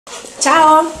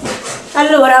Ciao!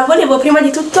 Allora, volevo prima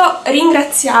di tutto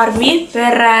ringraziarvi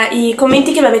per i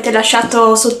commenti che mi avete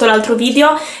lasciato sotto l'altro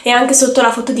video e anche sotto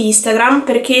la foto di Instagram,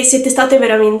 perché siete state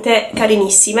veramente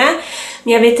carinissime,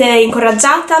 mi avete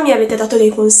incoraggiata, mi avete dato dei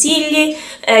consigli,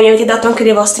 mi avete dato anche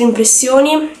le vostre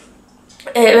impressioni,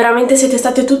 veramente siete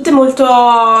state tutte molto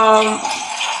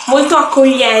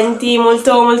accoglienti,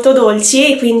 molto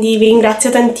dolci, e quindi vi ringrazio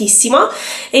tantissimo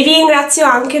e vi ringrazio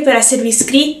anche per esservi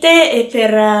iscritte e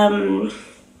per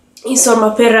insomma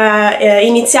per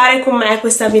iniziare con me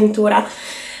questa avventura.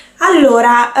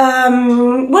 Allora,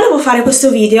 volevo fare questo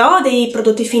video dei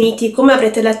prodotti finiti, come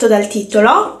avrete letto dal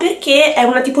titolo, perché è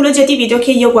una tipologia di video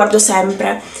che io guardo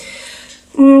sempre.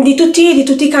 Di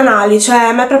tutti i canali, cioè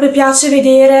a me proprio piace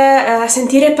vedere,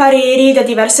 sentire pareri da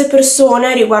diverse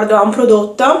persone riguardo a un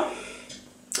prodotto,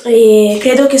 e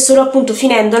credo che solo appunto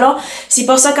finendolo si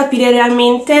possa capire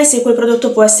realmente se quel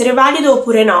prodotto può essere valido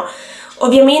oppure no.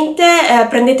 Ovviamente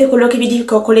prendete quello che vi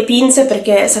dico con le pinze,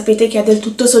 perché sapete che è del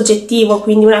tutto soggettivo,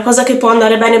 quindi una cosa che può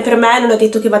andare bene per me non è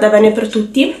detto che vada bene per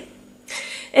tutti.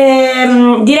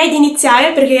 Direi di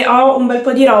iniziare perché ho un bel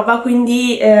po' di roba,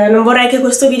 quindi non vorrei che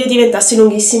questo video diventasse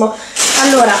lunghissimo.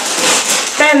 Allora,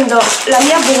 prendo la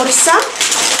mia borsa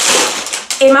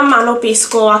e man mano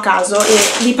pesco a caso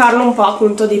e vi parlo un po'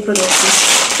 appunto dei prodotti.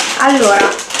 Allora,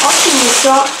 ho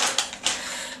finito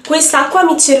quest'acqua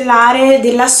micellare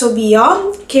della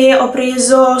Bio che ho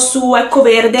preso su Ecco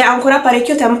ancora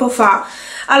parecchio tempo fa.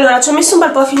 Allora, ci ho messo un bel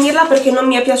po' a finirla perché non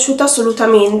mi è piaciuta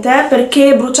assolutamente,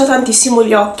 perché brucia tantissimo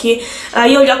gli occhi.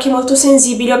 Io ho gli occhi molto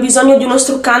sensibili, ho bisogno di uno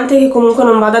struccante che comunque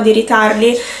non vada ad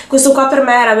irritarli. Questo qua per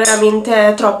me era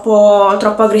veramente troppo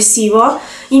aggressivo.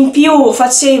 In più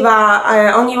faceva,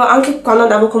 anche quando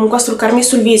andavo comunque a struccarmi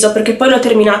sul viso, perché poi l'ho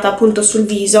terminata appunto sul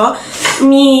viso,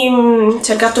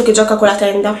 c'è il gatto che gioca con la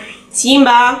tenda.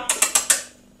 Simba,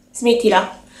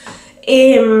 smettila.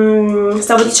 E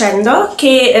stavo dicendo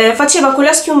che faceva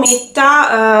quella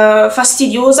schiumetta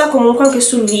fastidiosa comunque anche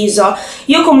sul viso.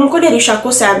 Io comunque le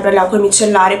risciacquo sempre l'acqua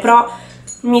micellare, però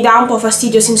mi dà un po'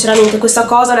 fastidio sinceramente questa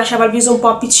cosa, lasciava il viso un po'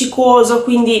 appiccicoso,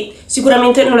 quindi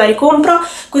sicuramente non la ricompro.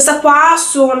 Questa qua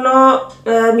sono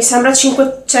mi sembra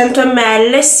 500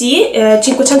 ml, sì,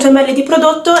 500 ml di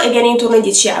prodotto e viene intorno ai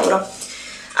 10 euro.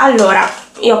 Allora,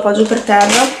 io appoggio per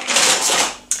terra.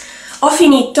 Ho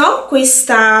finito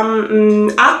questa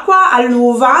acqua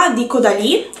all'uva di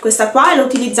Caudalie, questa qua l'ho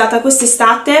utilizzata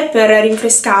quest'estate per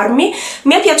rinfrescarmi,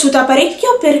 mi è piaciuta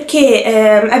parecchio perché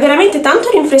è veramente tanto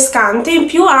rinfrescante, in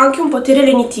più ha anche un potere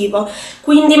lenitivo,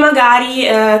 quindi magari,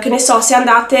 che ne so, se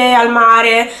andate al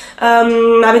mare,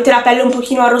 avete la pelle un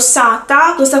pochino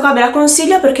arrossata, questa qua ve la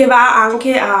consiglio perché va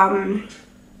anche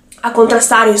a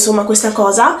contrastare insomma questa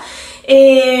cosa.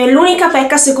 E l'unica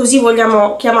pecca, se così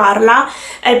vogliamo chiamarla,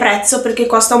 è il prezzo, perché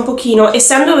costa un pochino,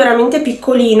 essendo veramente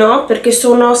piccolino, perché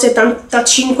sono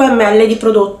 75 ml di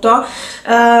prodotto,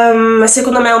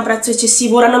 secondo me è un prezzo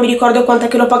eccessivo. Ora non mi ricordo quanto è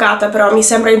che l'ho pagata, però mi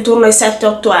sembra intorno ai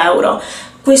 7-8 euro.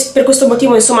 Per questo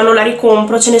motivo insomma non la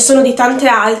ricompro. Ce ne sono di tante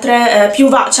altre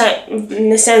cioè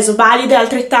nel senso valide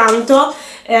altrettanto,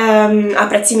 a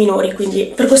prezzi minori,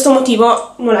 quindi per questo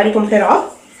motivo non la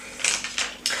ricomprerò.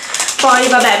 Poi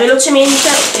vabbè, velocemente,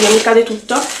 mi cade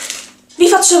tutto, vi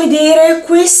faccio vedere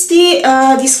questi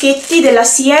dischetti della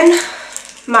Sien,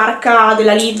 marca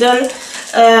della Lidl.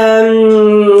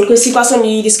 Questi qua sono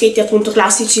i dischetti appunto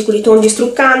classici, quelli tondi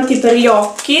struccanti per gli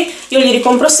occhi. Io li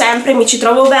ricompro sempre, mi ci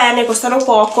trovo bene, costano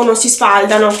poco, non si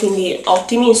sfaldano, quindi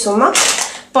ottimi insomma.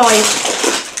 Poi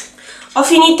ho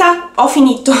finito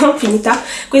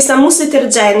questa mousse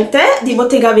detergente di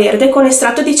Bottega Verde con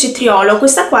estratto di cetriolo.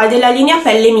 Questa qua è della linea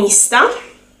pelle mista.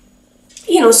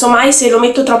 Io non so mai se lo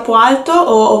metto troppo alto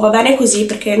o va bene così,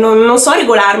 perché non so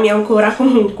regolarmi ancora.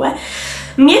 Comunque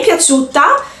mi è piaciuta.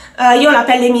 Io la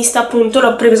pelle mista appunto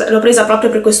l'ho presa proprio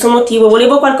per questo motivo,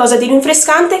 volevo qualcosa di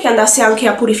rinfrescante che andasse anche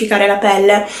a purificare la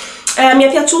pelle. Mi è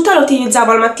piaciuta, lo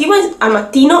utilizzavo al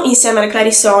mattino insieme al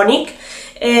Clarisonic.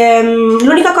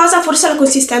 L'unica cosa forse è la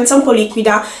consistenza un po'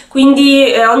 liquida,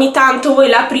 quindi ogni tanto voi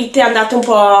la aprite e andate un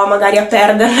po' magari a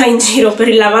perderla in giro per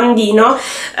il lavandino.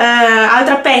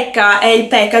 Altra pecca è il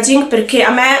packaging, perché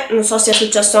a me, non so se è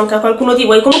successo anche a qualcuno di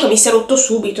voi, comunque mi si è rotto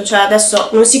subito, cioè adesso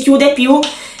non si chiude più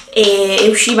e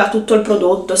usciva tutto il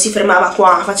prodotto, si fermava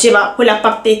qua, faceva quella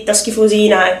pappetta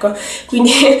schifosina, ecco.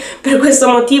 Quindi per questo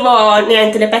motivo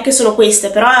niente, le pecche sono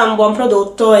queste, però è un buon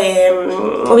prodotto e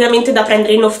ovviamente da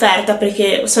prendere in offerta,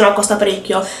 perché sennò costa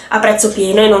parecchio a prezzo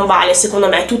pieno e non vale secondo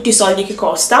me tutti i soldi che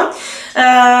costa.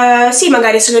 Sì,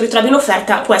 magari se lo ritrovi in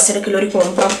offerta può essere che lo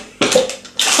ricompro.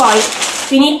 Poi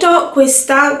finito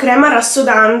questa crema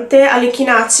rassodante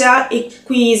all'echinacea e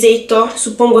quiseto,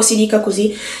 suppongo si dica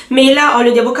così, mela,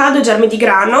 olio di avocado e germe di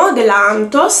grano della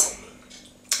Antos.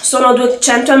 Sono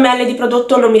 200 ml di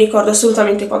prodotto, non mi ricordo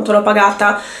assolutamente quanto l'ho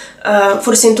pagata,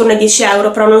 forse intorno ai 10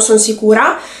 euro, però non sono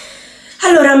sicura.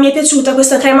 Allora, mi è piaciuta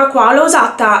questa crema qua, l'ho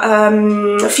usata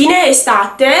fine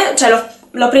estate, cioè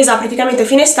l'ho presa praticamente a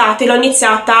fine estate, l'ho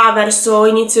iniziata verso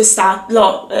inizio estate,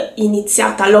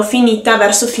 l'ho finita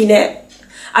verso fine.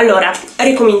 Allora,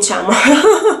 ricominciamo,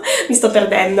 mi sto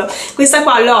perdendo. Questa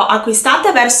qua l'ho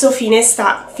acquistata verso fine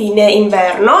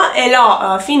inverno e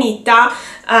l'ho finita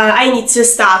a inizio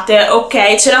estate.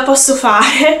 Ok, ce la posso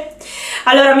fare.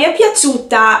 Allora, mi è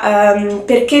piaciuta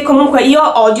perché comunque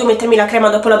io odio mettermi la crema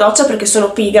dopo la doccia perché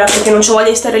sono pigra, perché non c'ho voglia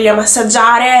di stare lì a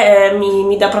massaggiare,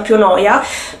 mi dà proprio noia.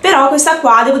 Però questa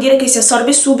qua devo dire che si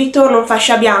assorbe subito, non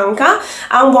fascia bianca,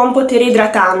 ha un buon potere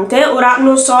idratante. Ora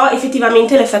non so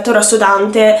effettivamente l'effetto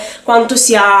rassodante quanto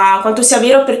sia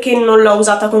vero, perché non l'ho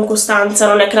usata con costanza,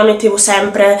 non è che la mettevo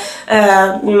sempre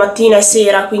mattina e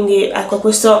sera, quindi ecco,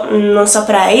 questo non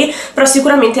saprei, però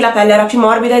sicuramente la pelle era più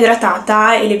morbida,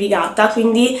 idratata e levigata,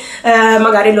 quindi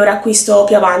magari lo riacquisto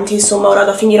più avanti. Insomma, ora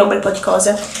devo finire un bel po' di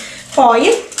cose.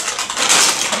 Poi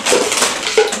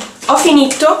ho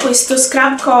finito questo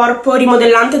scrub corpo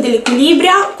rimodellante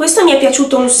dell'Equilibria, questo mi è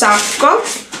piaciuto un sacco.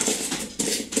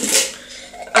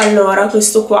 Allora,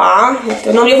 questo qua,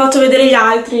 non vi ho fatto vedere gli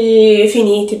altri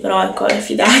finiti, però ecco,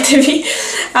 fidatevi.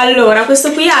 Allora,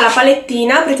 questo qui ha la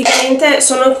palettina, praticamente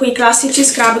sono quei classici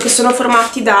scrub che sono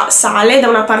formati da sale, da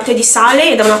una parte di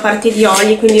sale e da una parte di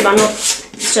oli, quindi vanno,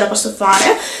 ce la posso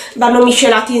fare, vanno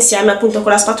miscelati insieme appunto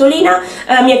con la spatolina.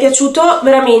 Mi è piaciuto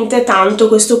veramente tanto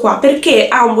questo qua perché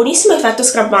ha un buonissimo effetto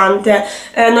scrubbante,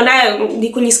 non è di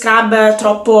quegli scrub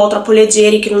troppo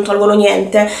leggeri che non tolgono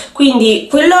niente, quindi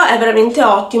quello è veramente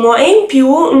ottimo, e in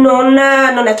più non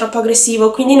è troppo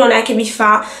aggressivo, quindi non è che vi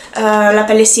fa la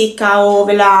pelle secca o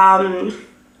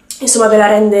insomma ve la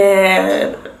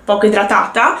rende poco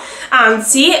idratata,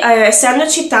 anzi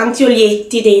essendoci tanti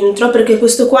olietti dentro, perché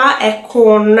questo qua è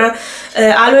con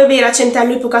aloe vera,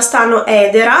 centello, ipocastano,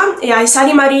 edera, e ha i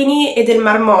sali marini e del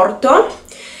Mar Morto,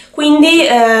 quindi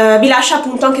vi lascia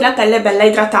appunto anche la pelle bella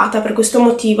idratata. Per questo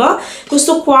motivo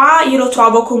questo qua io lo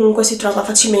trovo, comunque si trova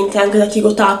facilmente anche da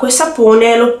Tigotaco, e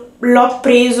sapone l'ho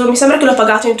preso, mi sembra che l'ho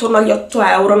pagato intorno agli 8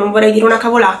 euro, non vorrei dire una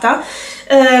cavolata.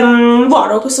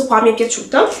 Buono, questo qua mi è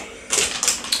piaciuto.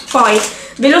 Poi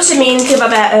velocemente,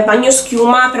 vabbè, bagno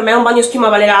schiuma, per me un bagno schiuma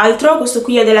vale l'altro. Questo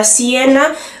qui è della Sien,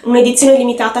 un'edizione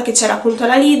limitata che c'era appunto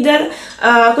alla Lidl.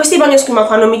 Questi bagno schiuma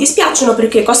qua non mi dispiacciono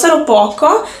perché costano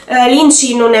poco,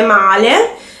 l'inci non è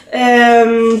male,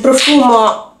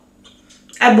 profumo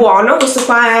è buono. Questo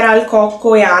qua era al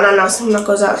cocco e ananas, una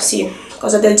cosa, sì,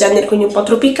 cosa del genere, quindi un po'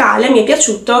 tropicale, mi è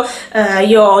piaciuto.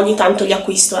 Io ogni tanto li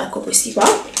acquisto, ecco, questi qua.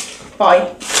 Poi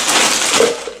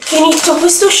finito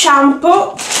questo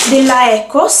shampoo della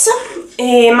Ecos,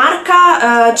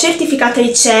 marca certificata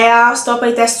ICEA, stop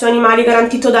ai testi animali,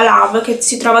 garantito da Love, che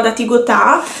si trova da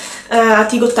Tigotaco,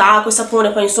 acqua e sapone,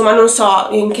 poi insomma non so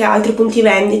in che altri punti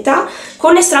vendita,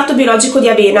 con estratto biologico di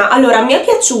avena. Allora, mi è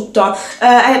piaciuto,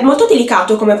 è molto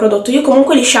delicato come prodotto. Io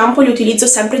comunque gli shampoo li utilizzo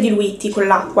sempre diluiti con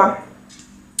l'acqua.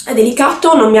 È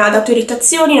delicato, non mi ha dato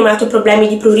irritazioni, non mi ha dato problemi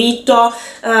di prurito,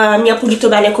 mi ha pulito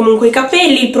bene comunque i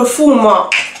capelli. Il profumo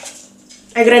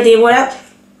è gradevole,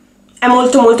 è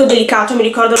molto delicato, mi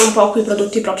ricordano un po' quei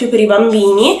prodotti proprio per i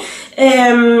bambini.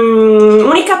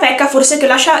 Unica pecca forse che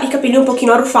lascia i capelli un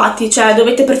pochino arruffati, cioè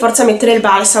dovete per forza mettere il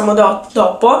balsamo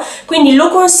dopo, quindi lo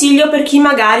consiglio per chi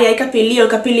magari ha i capelli, io ho i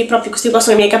capelli proprio, questi qua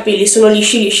sono i miei capelli, sono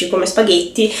lisci come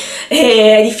spaghetti,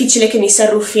 è difficile che mi si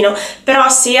arruffino. Però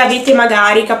se avete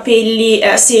magari capelli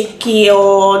secchi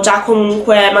o già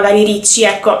comunque magari ricci,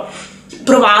 ecco,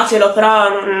 provatelo. Però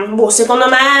boh, secondo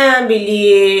me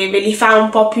ve li fa un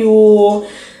po' più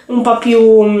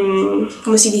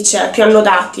come si dice, più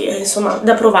annodati, insomma,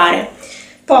 da provare.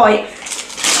 Poi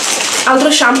altro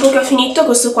shampoo che ho finito,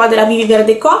 questo qua della Vivi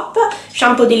Verde Cop,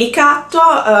 shampoo delicato,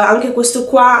 anche questo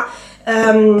qua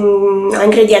ha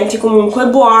ingredienti comunque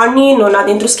buoni, non ha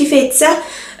dentro schifezze.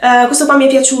 Questo qua mi è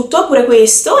piaciuto, pure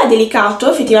questo è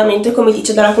delicato effettivamente come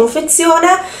dice dalla confezione.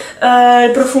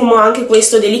 Il profumo anche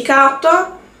questo delicato,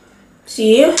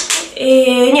 sì,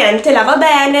 e niente, lava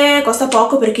bene, costa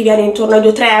poco perché viene intorno ai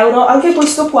 2-3 euro. Anche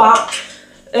questo qua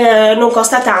non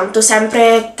costa tanto,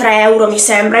 sempre 3 euro mi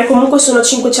sembra, e comunque sono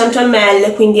 500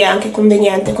 ml, quindi è anche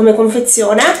conveniente come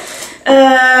confezione.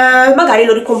 Magari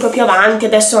lo ricompro più avanti,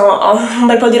 adesso ho un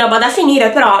bel po' di roba da finire,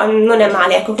 però non è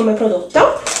male, ecco, come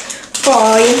prodotto.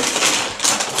 Poi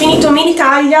finito mini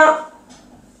taglia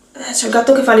c'è il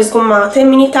gatto che fa le sgommate,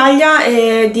 mini taglia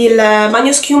del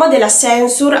bagno schiuma della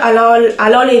Sensor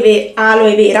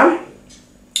aloe vera.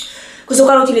 Questo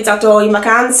qua l'ho utilizzato in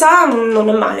vacanza, non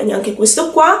è male neanche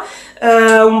questo qua.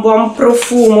 Un buon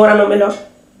profumo, ora non me lo...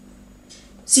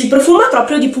 Sì, il profumo è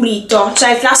proprio di pulito,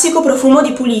 cioè il classico profumo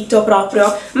di pulito proprio.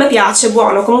 A me piace,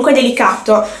 buono, comunque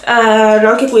delicato.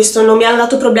 Anche questo non mi ha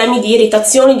dato problemi di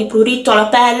irritazioni, di prurito alla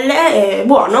pelle.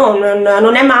 Buono,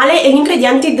 non è male e gli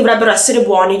ingredienti dovrebbero essere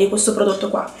buoni di questo prodotto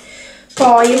qua.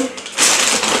 Poi,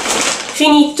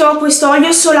 finito questo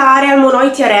olio solare al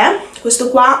Monoi Tiare. Questo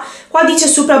qua dice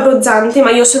super abbronzante,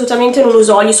 ma io assolutamente non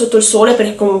uso oli sotto il sole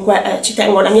perché comunque ci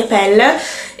tengo alla mia pelle.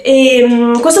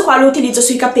 E questo qua lo utilizzo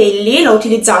sui capelli, l'ho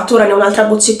utilizzato, ora ne ho un'altra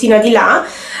boccettina di là.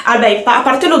 Vabbè, a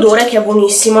parte l'odore che è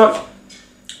buonissimo,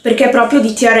 perché è proprio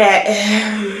di Tiare,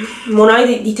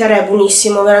 Monoi di Tiare è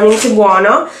buonissimo, veramente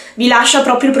buono, vi lascia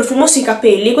proprio il profumo sui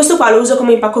capelli. Questo qua lo uso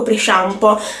come impacco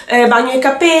pre-shampoo, bagno i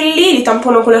capelli, li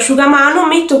tampono con l'asciugamano,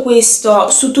 metto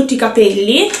questo su tutti i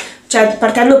capelli, cioè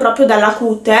partendo proprio dalla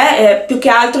cute, più che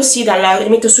altro sì, li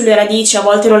metto sulle radici, a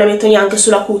volte non le metto neanche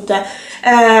sulla cute.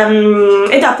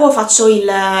 E dopo faccio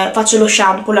lo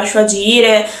shampoo, lascio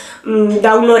agire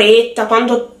da un'oretta,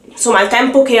 quando insomma il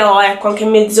tempo che ho, ecco, anche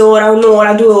mezz'ora,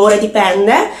 un'ora, 2 ore,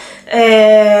 dipende.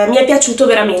 Mi è piaciuto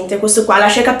veramente questo qua,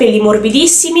 lascia i capelli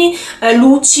morbidissimi,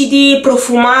 lucidi,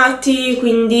 profumati,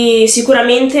 quindi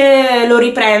sicuramente lo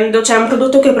riprendo, cioè è un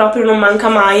prodotto che proprio non manca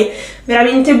mai,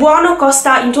 veramente buono,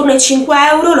 costa intorno ai 5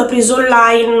 euro, l'ho preso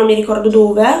online, non mi ricordo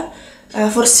dove,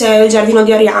 forse il giardino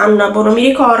di Arianna, boh, non mi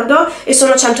ricordo, e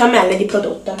sono 100 ml di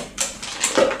prodotto.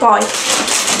 Poi,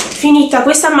 finita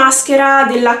questa maschera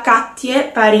della Cattie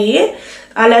Paris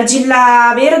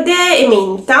all'argilla verde e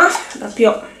menta,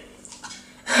 proprio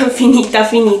finita.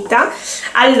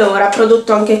 Allora,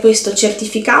 prodotto anche questo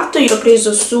certificato, io l'ho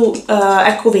preso su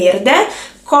Ecco Verde,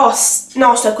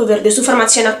 no, su Ecco Verde, su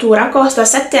Farmacia Natura, costa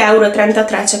 7,33 euro,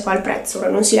 c'è qua il prezzo, ora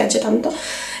non si legge tanto.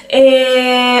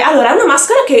 E allora è una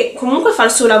maschera che comunque fa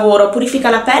il suo lavoro, purifica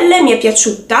la pelle, mi è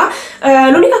piaciuta.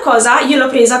 L'unica cosa, io l'ho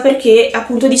presa perché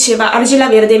appunto diceva argilla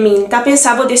verde e menta,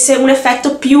 pensavo desse un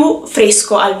effetto più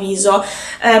fresco al viso.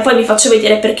 Poi vi faccio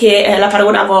vedere perché la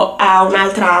paragonavo a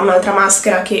un'altra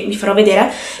maschera che vi farò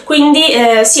vedere. Quindi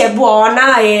sì, è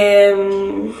buona e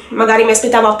magari mi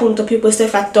aspettavo appunto più questo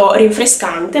effetto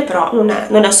rinfrescante, però non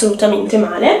è assolutamente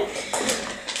male.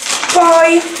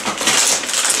 Poi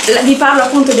vi parlo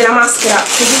appunto della maschera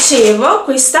che dicevo,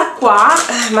 questa qua,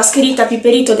 mascherita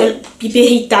piperita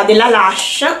della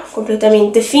Lush,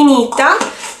 completamente finita.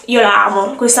 Io la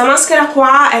amo, questa maschera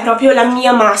qua è proprio la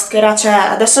mia maschera, cioè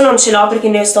adesso non ce l'ho perché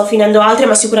ne sto finendo altre,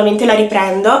 ma sicuramente la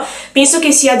riprendo. Penso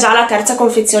che sia già la terza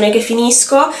confezione che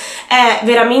finisco, è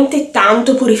veramente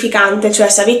tanto purificante, cioè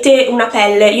se avete una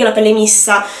pelle, io ho la pelle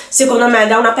mista, secondo me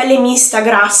da una pelle mista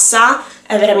grassa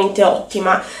è veramente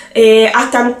ottima, ha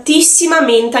tantissima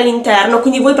menta all'interno,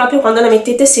 quindi voi proprio quando la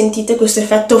mettete sentite questo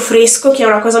effetto fresco che è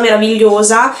una cosa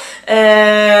meravigliosa.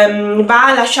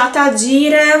 Va lasciata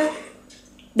agire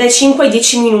dai 5 ai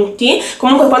 10 minuti,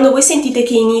 comunque quando voi sentite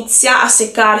che inizia a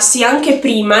seccarsi, anche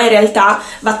prima in realtà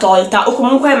va tolta, o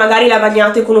comunque magari la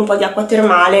bagnate con un po' di acqua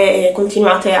termale e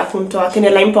continuate appunto a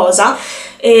tenerla in posa.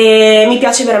 E mi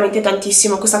piace veramente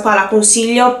tantissimo, questa qua la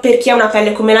consiglio per chi ha una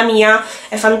pelle come la mia,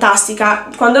 è fantastica.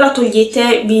 Quando la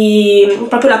togliete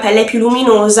proprio la pelle è più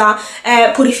luminosa,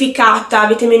 è purificata,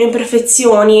 avete meno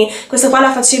imperfezioni. Questa qua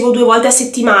la facevo 2 volte a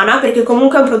settimana perché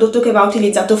comunque è un prodotto che va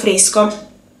utilizzato fresco,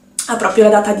 ha proprio la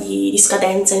data di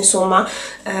scadenza, insomma,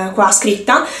 qua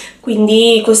scritta,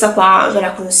 quindi questa qua ve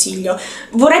la consiglio.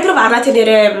 Vorrei provarla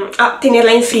a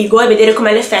tenerla in frigo e vedere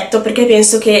com'è l'effetto, perché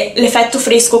penso che l'effetto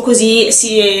fresco così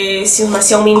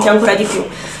si aumenti ancora di più.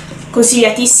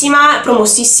 Consigliatissima,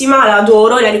 promossissima, la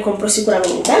adoro e la ricompro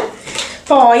sicuramente.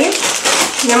 Poi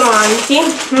andiamo avanti,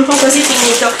 quasi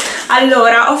finito.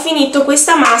 Allora, ho finito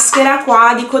questa maschera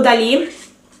qua di Caudalie,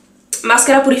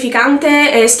 maschera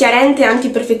purificante, schiarente,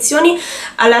 anti-imperfezioni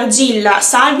all'argilla,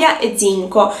 salvia e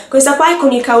zinco. Questa qua è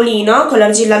con il caolino, con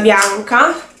l'argilla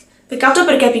bianca. Peccato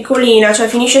perché è piccolina, cioè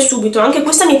finisce subito. Anche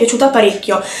questa mi è piaciuta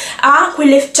parecchio. Dà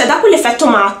quell'effetto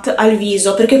matte al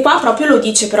viso, perché qua proprio lo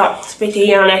dice, però sapete,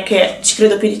 io non è che ci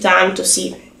credo più di tanto,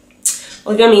 sì.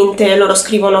 Ovviamente loro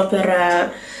scrivono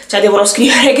cioè devono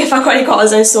scrivere che fa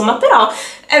qualcosa, insomma, però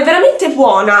è veramente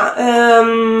buona,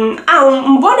 ha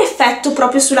un buon effetto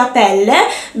proprio sulla pelle,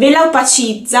 ve la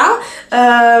opacizza,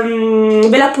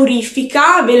 ve la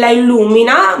purifica, ve la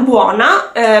illumina,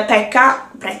 buona, pecca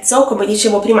prezzo, come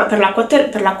dicevo prima per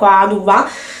l'acqua d'uva,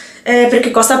 perché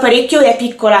costa parecchio e è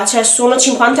piccola, cioè sono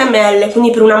 50 ml,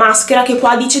 quindi per una maschera che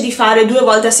qua dice di fare 2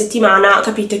 volte a settimana,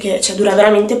 capite che dura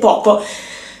veramente poco.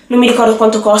 non mi ricordo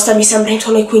quanto costa, mi sembra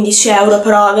intorno ai 15 euro,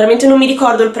 però veramente non mi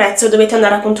ricordo il prezzo, dovete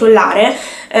andare a controllare,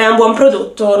 è un buon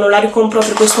prodotto, non la ricompro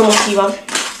per questo motivo.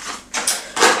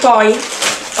 Poi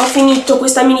ho finito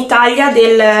questa mini taglia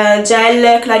del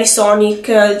gel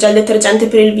Clarisonic, gel detergente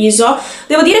per il viso.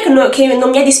 Devo dire che non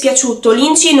mi è dispiaciuto,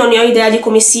 l'inci non ne ho idea di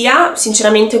come sia,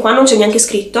 sinceramente qua non c'è neanche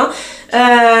scritto.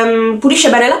 Pulisce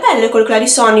bene la pelle col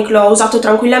Clarisonic, l'ho usato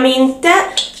tranquillamente.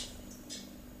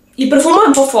 Il profumo è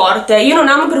un po' forte, io non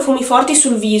amo i profumi forti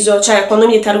sul viso, cioè quando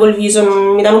mi detergo il viso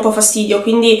mi danno un po' fastidio,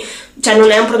 quindi cioè, non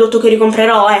è un prodotto che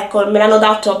ricomprerò, ecco, me l'hanno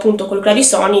dato appunto col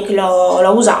Clarisonic,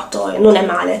 l'ho usato e non è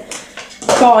male.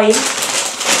 Poi,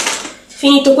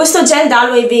 finito questo gel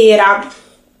d'aloe vera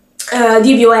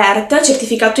di BioEarth,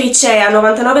 certificato ICEA,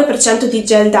 99% di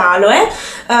gel d'aloe.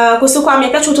 Questo qua mi è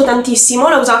piaciuto tantissimo,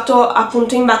 l'ho usato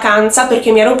appunto in vacanza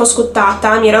perché mi ero un po'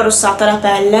 scottata, mi era arrossata la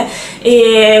pelle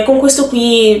e con questo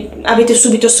qui avete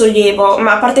subito sollievo,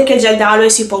 ma a parte che il gel d'aloe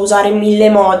si può usare in 1000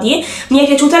 modi, mi è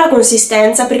piaciuta la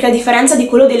consistenza perché a differenza di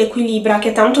quello dell'Equilibra che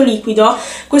è tanto liquido,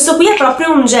 questo qui è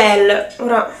proprio un gel.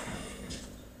 Ora...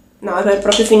 no, è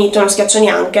proprio finito, non schiaccio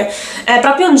neanche. È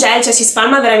proprio un gel, cioè si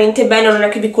spalma veramente bene, non è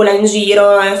che vi cola in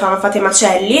giro e fate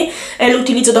macelli. Lo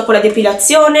utilizzo dopo la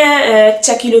depilazione,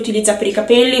 c'è chi lo utilizza per i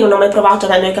capelli, non ho mai provato,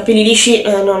 avendo i capelli lisci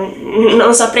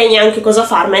non saprei neanche cosa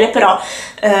farmene, però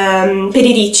per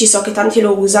i ricci so che tanti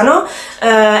lo usano.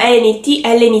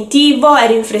 È lenitivo, è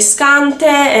rinfrescante,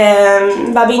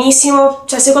 va benissimo,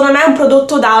 cioè secondo me è un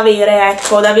prodotto da avere,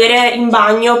 ecco, da avere in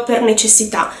bagno per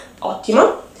necessità.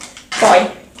 Ottimo.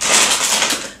 Poi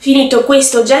finito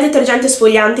questo gel detergente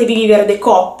sfogliante Vivi Verde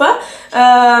Cop,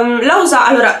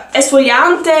 allora è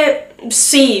sfogliante,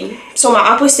 sì, insomma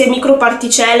ha queste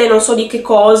microparticelle, non so di che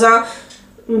cosa,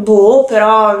 boh,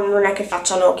 però non è che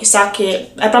facciano chissà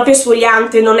che, è proprio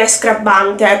sfogliante, non è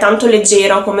scrubbante, è tanto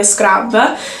leggero come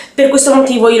scrub, per questo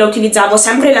motivo io lo utilizzavo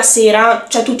sempre la sera,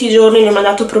 cioè tutti i giorni, non mi ha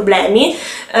dato problemi.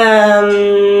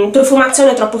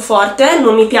 Profumazione troppo forte,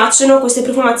 non mi piacciono queste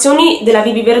profumazioni della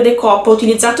Vivi Verde Cop, ho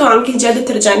utilizzato anche il gel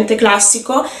detergente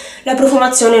classico, la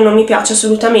profumazione non mi piace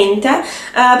assolutamente,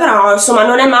 però insomma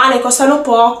non è male, costano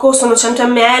poco, sono 100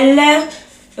 ml,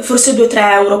 forse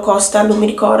 2-3 euro costa, non mi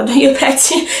ricordo, io i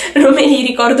prezzi non me li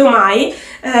ricordo mai,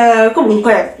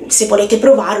 comunque se volete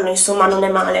provarlo insomma non è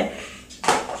male.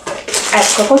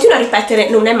 Ecco, continuo a ripetere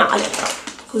non è male, però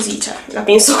così, cioè, la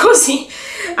penso così.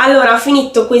 Allora, ho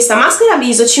finito questa maschera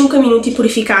viso 5 minuti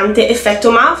purificante effetto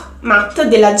matte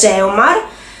della Geomar.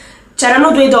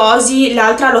 C'erano 2 dosi,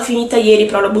 l'altra l'ho finita ieri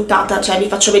però l'ho buttata, cioè vi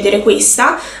faccio vedere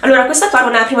questa. Allora, questa qua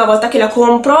non è la prima volta che la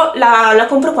compro, la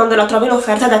compro quando la trovo in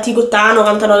offerta da Tigotà a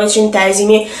 99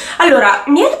 centesimi. Allora,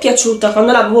 mi è piaciuta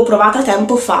quando l'avevo provata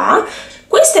tempo fa.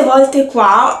 Queste volte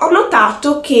qua ho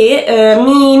notato che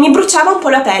mi bruciava un po'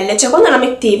 la pelle, cioè quando la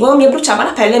mettevo mi bruciava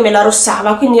la pelle e me la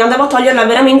rossava, quindi andavo a toglierla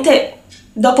veramente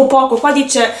dopo poco. Qua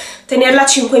dice tenerla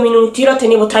 5 minuti, io la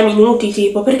tenevo 3 minuti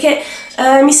tipo, perché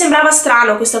mi sembrava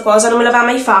strano questa cosa, non me l'aveva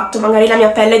mai fatto, magari la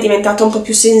mia pelle è diventata un po'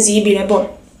 più sensibile,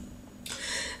 boh.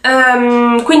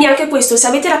 Quindi anche questo, se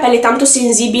avete la pelle tanto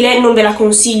sensibile non ve la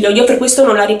consiglio, io per questo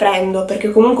non la riprendo,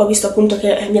 perché comunque ho visto appunto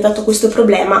che mi ha dato questo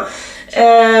problema.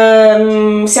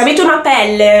 Se avete una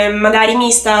pelle magari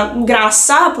mista,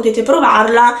 grassa, potete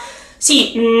provarla,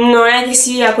 sì, non è che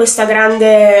sia questa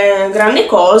grande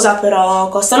cosa, però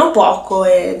costano poco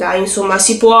e dai, insomma,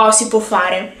 si può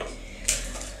fare.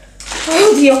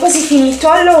 Oddio, ho quasi finito.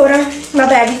 Allora,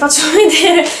 vabbè, vi faccio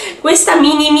vedere questa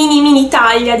mini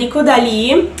taglia di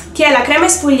Caudalie, che è la crema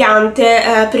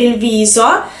esfoliante per il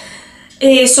viso,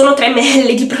 e sono 3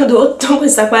 ml di prodotto.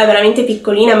 Questa qua è veramente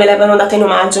piccolina, me l'avevano data in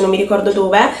omaggio, non mi ricordo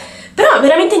dove, però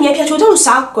veramente mi è piaciuta un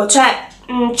sacco, cioè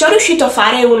ci ho riuscito a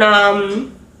fare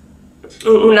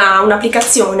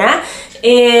un'applicazione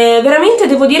e veramente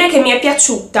devo dire che mi è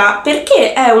piaciuta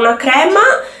perché è una crema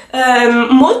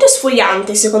molto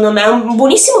esfoliante, secondo me, ha un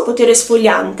buonissimo potere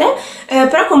esfoliante,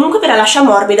 però comunque ve la lascia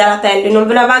morbida la pelle, non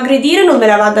ve la va a aggredire, non ve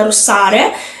la va ad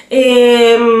arrossare.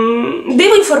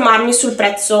 Devo informarmi sul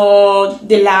prezzo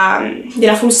della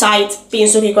full size,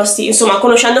 penso che costi, insomma,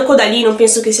 conoscendo Caudalie non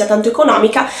penso che sia tanto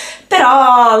economica,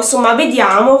 però insomma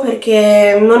vediamo,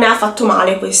 perché non è affatto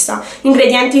male questa. Gli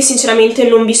ingredienti sinceramente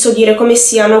non vi so dire come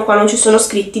siano, qua non ci sono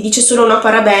scritti, dice solo no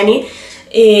parabeni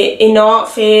e no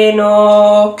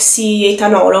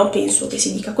fenoxietanolo, penso che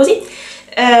si dica così.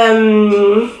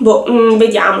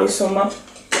 Vediamo insomma,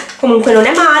 comunque non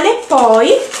è male. Poi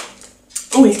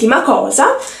ultima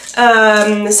cosa,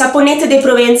 saponette dei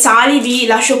provenzali, vi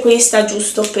lascio questa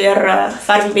giusto per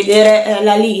farvi vedere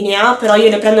la linea, però io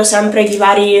ne prendo sempre di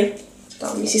vari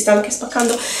mi si sta anche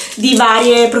spaccando, di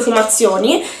varie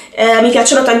profumazioni. Mi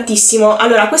piacciono tantissimo.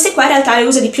 Allora, queste qua in realtà le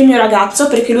usa di più il mio ragazzo,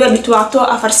 perché lui è abituato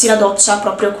a farsi la doccia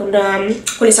proprio con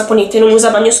le saponette, non usa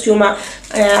bagnoschiuma,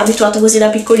 è abituato così da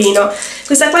piccolino.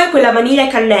 Questa qua è quella vaniglia e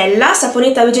cannella,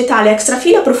 saponetta vegetale extra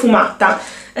fina profumata,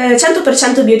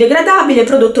 100% biodegradabile,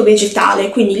 prodotto vegetale,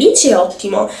 quindi l'INCI è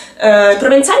ottimo.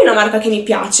 Provenzale è una marca che mi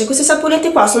piace. Queste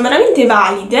saponette qua sono veramente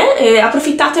valide,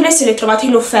 approfittatene se le trovate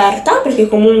in offerta, perché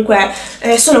comunque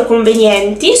sono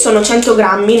convenienti, sono 100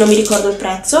 grammi, non mi ricordo il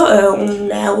prezzo, 1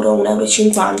 euro,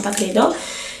 1,50 euro credo.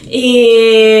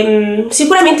 E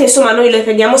sicuramente insomma noi le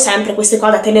prendiamo sempre queste qua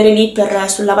da tenere lì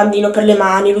sul lavandino per le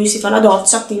mani, lui si fa la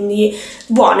doccia, quindi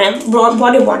buone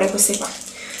queste qua.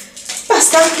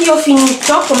 Basta, io ho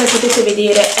finito, come potete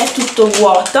vedere è tutto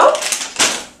vuoto,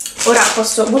 ora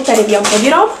posso buttare via un po' di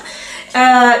roba.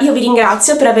 Io vi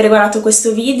ringrazio per aver guardato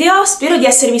questo video, spero di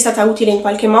esservi stata utile in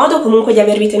qualche modo, comunque di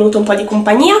avervi tenuto un po' di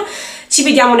compagnia. Ci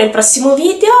vediamo nel prossimo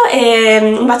video e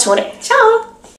un bacione, ciao!